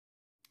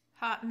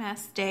Hot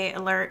mess day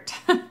alert.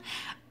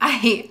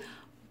 I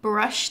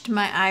brushed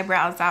my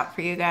eyebrows out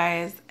for you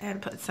guys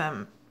and put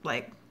some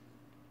like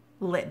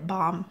lip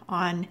balm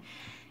on,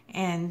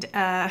 and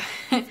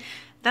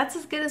that's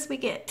as good as we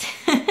get.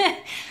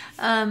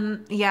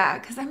 Yeah,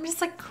 because I'm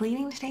just like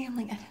cleaning today. I'm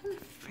like, I don't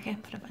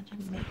freaking put a bunch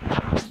of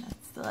makeup on.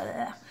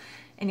 That's,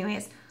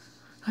 anyways,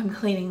 I'm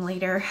cleaning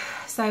later.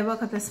 So I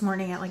woke up this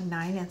morning at like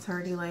 9. It's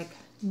already like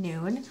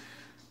noon.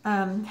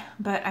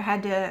 But I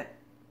had to,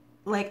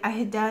 like, I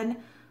had done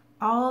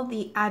all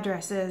the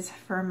addresses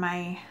for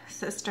my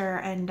sister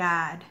and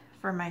dad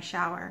for my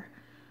shower.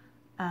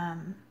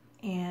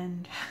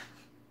 And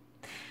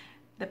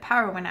the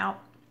power went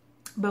out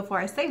before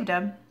I saved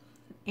them,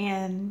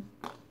 and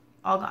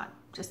all gone.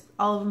 Just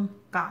all of them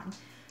gone.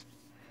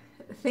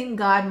 Thank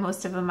God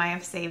most of them I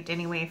have saved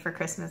anyway for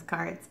Christmas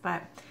cards,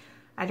 but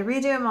I had to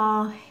redo them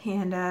all,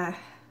 and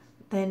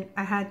then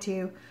I had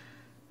to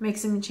make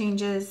some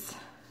changes,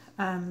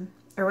 or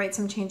write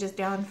some changes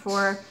down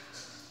for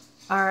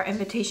our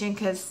invitation,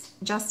 because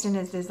Justin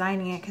is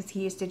designing it because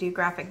he used to do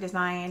graphic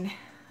design,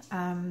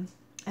 and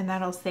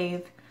that'll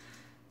save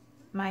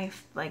my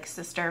like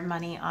sister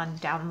money on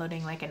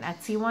downloading like an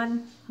Etsy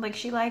one like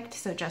she liked.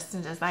 So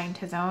Justin designed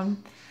his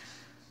own.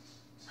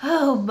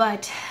 Oh,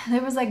 but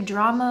there was like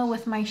drama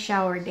with my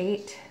shower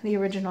date, the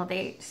original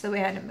date, so we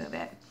had to move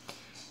it.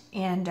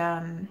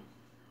 And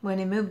when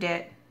we moved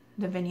it,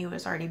 the venue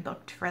was already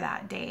booked for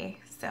that day,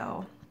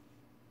 so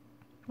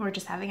we're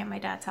just having it at my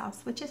dad's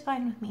house, which is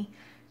fine with me.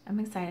 I'm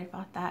excited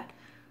about that.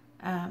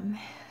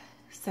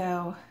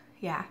 So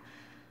yeah,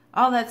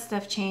 all that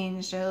stuff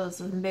changed. It was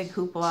a big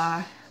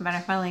hoopla, but I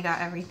finally got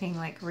everything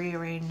like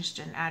rearranged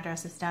and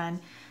addresses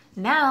done.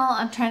 Now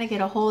I'm trying to get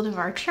a hold of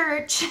our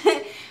church.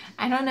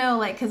 I don't know,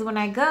 like, because when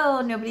I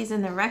go, nobody's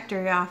in the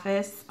rectory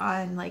office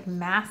on like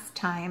mass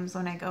times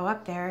when I go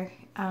up there.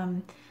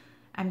 I'm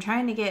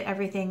trying to get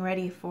everything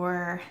ready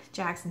for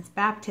Jackson's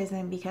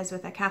baptism, because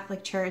with a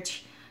Catholic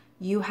church,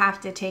 you have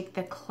to take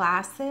the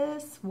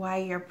classes while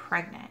you're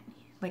pregnant.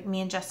 Like,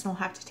 me and Justin will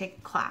have to take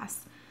a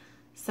class.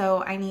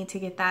 So I need to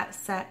get that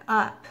set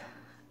up.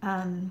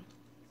 I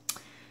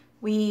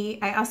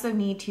also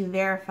need to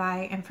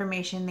verify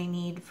information they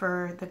need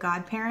for the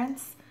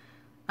godparents.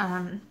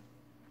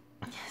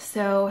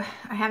 So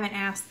I haven't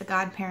asked the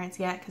godparents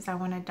yet because I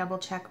want to double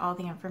check all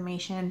the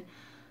information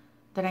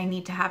that I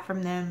need to have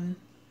from them,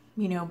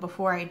 you know,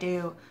 before I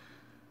do.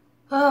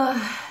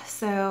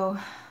 So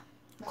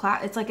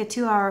it's like a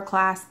 2-hour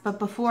class, but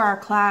before our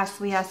class,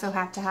 we also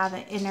have to have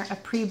a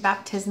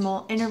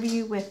pre-baptismal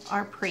interview with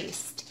our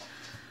priest.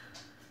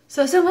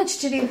 So much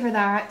to do for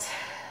that.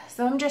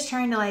 So I'm just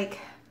trying to like,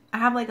 I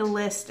have like a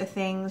list of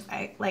things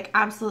I like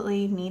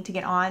absolutely need to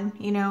get on,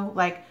 you know,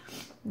 like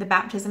the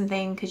baptism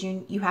thing, because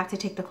you have to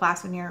take the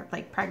class when you're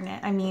like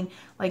pregnant. I mean,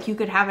 like you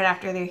could have it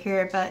after they're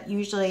here, but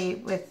usually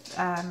with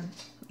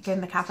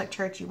again, the Catholic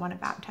Church, you want to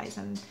baptize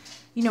them,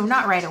 you know,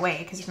 not right away,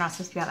 because you're not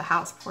supposed to be out of the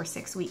house for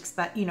 6 weeks,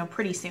 but you know,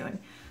 pretty soon.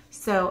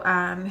 So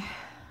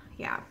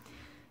yeah,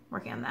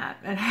 working on that.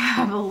 And I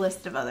have a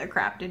list of other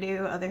crap to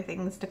do, other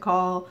things to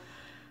call.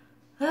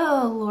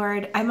 Oh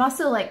Lord. I'm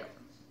also like,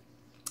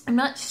 I'm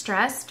not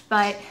stressed,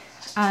 but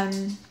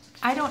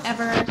I don't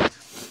ever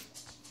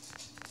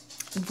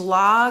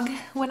vlog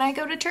when I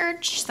go to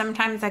church.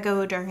 Sometimes I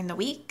go during the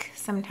week.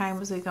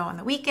 Sometimes we go on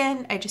the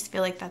weekend. I just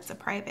feel like that's a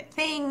private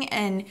thing.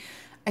 And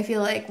I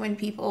feel like when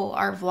people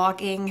are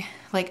vlogging,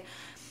 like,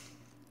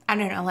 I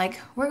don't know,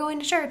 like, we're going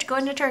to church,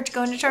 going to church,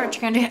 going to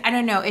church, going to, I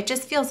don't know. It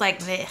just feels like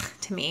bleh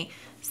to me.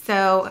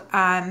 So,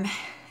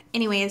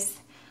 anyways,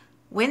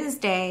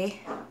 Wednesday,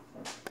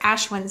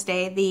 Ash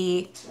Wednesday,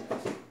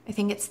 I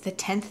think it's the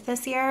 10th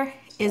this year,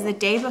 is the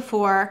day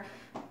before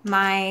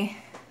my,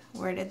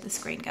 where did the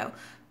screen go?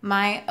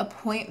 My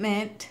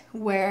appointment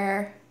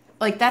where,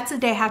 like, that's the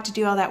day I have to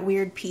do all that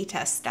weird pee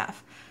test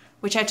stuff,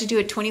 which I have to do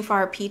a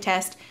 24-hour pee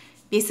test.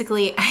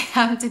 Basically, I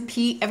have to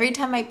pee, every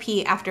time I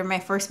pee after my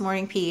first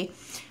morning pee,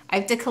 I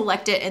have to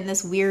collect it in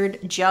this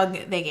weird jug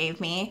they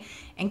gave me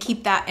and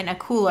keep that in a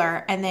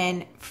cooler. And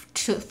then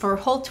for a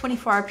whole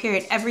 24-hour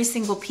period, every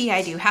single pee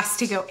I do has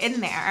to go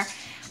in there.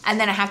 And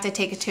then I have to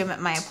take it to him at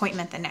my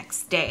appointment the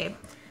next day.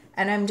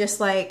 And I'm just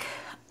like,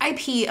 I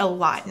pee a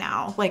lot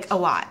now, like a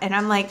lot. And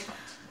I'm like,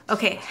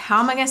 okay, how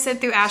am I gonna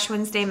sit through Ash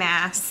Wednesday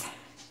Mass?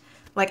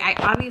 Like, I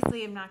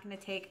obviously am not gonna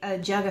take a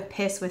jug of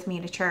piss with me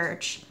to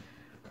church.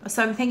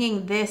 So I'm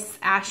thinking this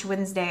Ash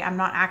Wednesday, I'm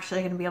not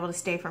actually gonna be able to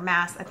stay for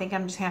Mass. I think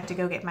I'm just gonna have to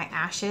go get my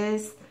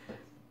ashes.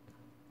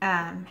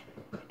 And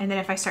then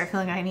if I start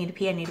feeling like I need to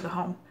pee, I need to go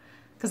home.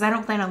 Because I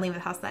don't plan on leaving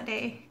the house that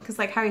day. Because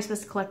like, how are you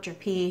supposed to collect your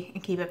pee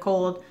and keep it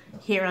cold? You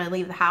can't really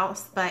leave the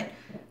house. But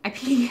I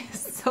pee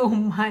so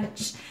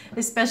much,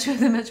 especially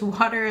with how much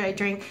water I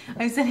drink.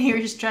 I'm sitting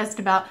here stressed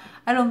about,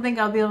 I don't think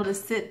I'll be able to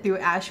sit through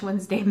Ash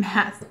Wednesday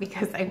Mass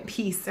because I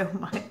pee so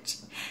much.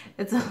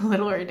 It's a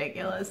little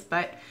ridiculous,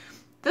 but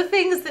the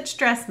things that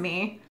stress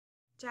me.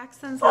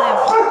 Jackson's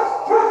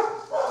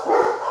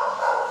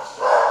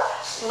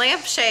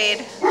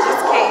lampshade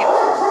just came.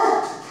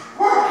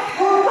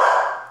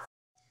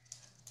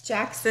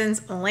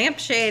 Jackson's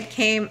lampshade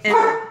came in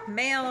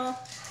mail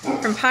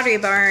from Pottery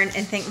Barn,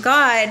 and thank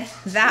God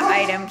that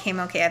item came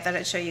okay. I thought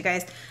I'd show you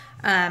guys.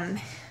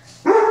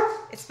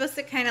 It's supposed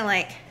to kind of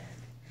like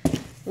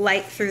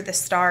light through the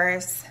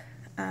stars.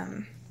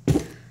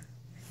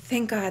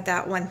 Thank God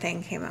that one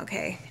thing came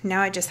okay.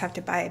 Now I just have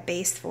to buy a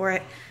base for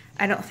it.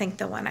 I don't think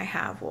the one I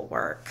have will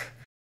work.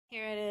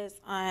 Here it is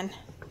on,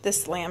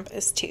 this lamp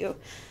is too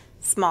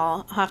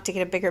small. I'll have to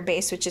get a bigger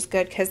base, which is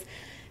good because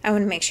I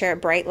want to make sure a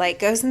bright light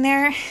goes in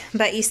there.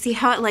 But you see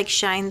how it like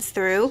shines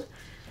through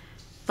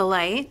the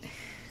light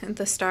and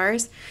the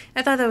stars?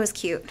 I thought that was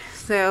cute.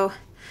 So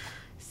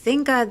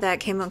thank God that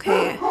came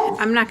okay.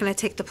 I'm not going to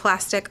take the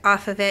plastic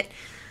off of it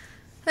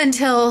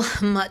until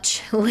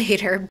much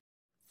later.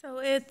 So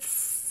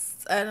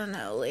it's, I don't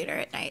know, later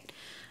at night.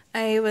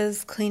 I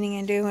was cleaning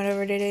and doing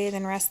whatever today,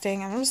 then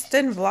resting. I just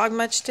didn't vlog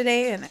much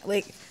today, and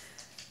like,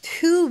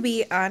 to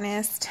be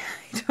honest,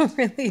 I don't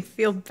really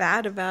feel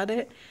bad about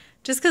it.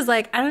 Just because,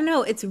 like, I don't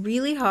know, it's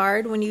really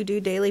hard when you do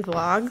daily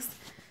vlogs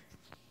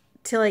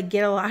to, like,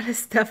 get a lot of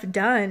stuff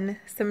done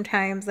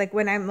sometimes. Like,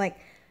 when I'm, like,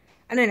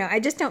 I don't know, I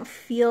just don't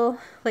feel,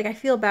 like, I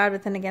feel bad,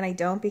 but then again, I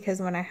don't,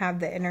 because when I have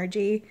the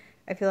energy,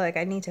 I feel like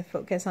I need to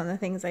focus on the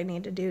things I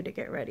need to do to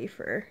get ready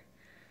for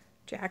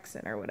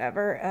Jackson or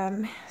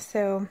whatever.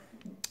 So,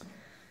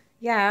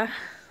 yeah,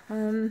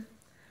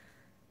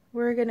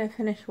 we're gonna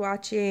finish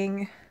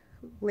watching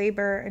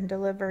labor and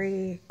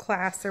delivery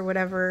class or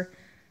whatever,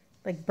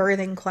 like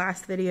birthing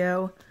class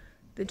video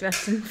that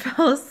Justin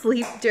fell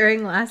asleep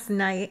during last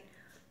night.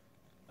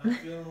 I'm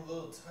feeling a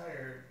little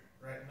tired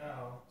right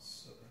now,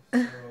 so.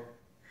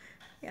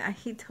 Yeah,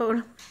 he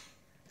totally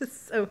was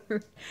so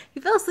rude. He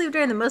fell asleep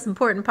during the most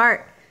important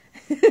part.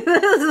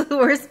 That was the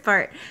worst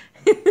part.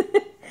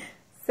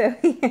 So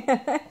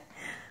yeah,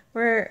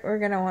 we're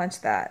gonna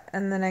watch that,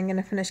 and then I'm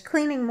gonna finish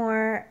cleaning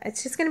more.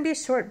 It's just gonna be a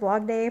short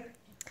vlog day.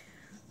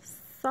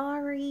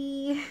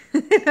 Sorry.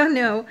 I don't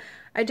know.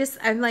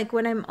 I'm like,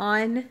 when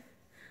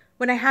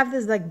I have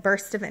this like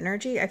burst of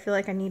energy, I feel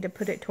like I need to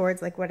put it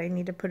towards like what I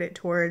need to put it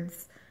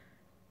towards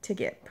to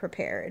get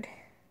prepared.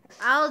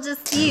 I'll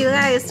just see you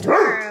guys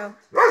tomorrow.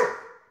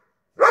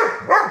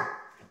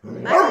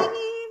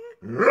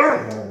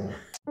 Bye.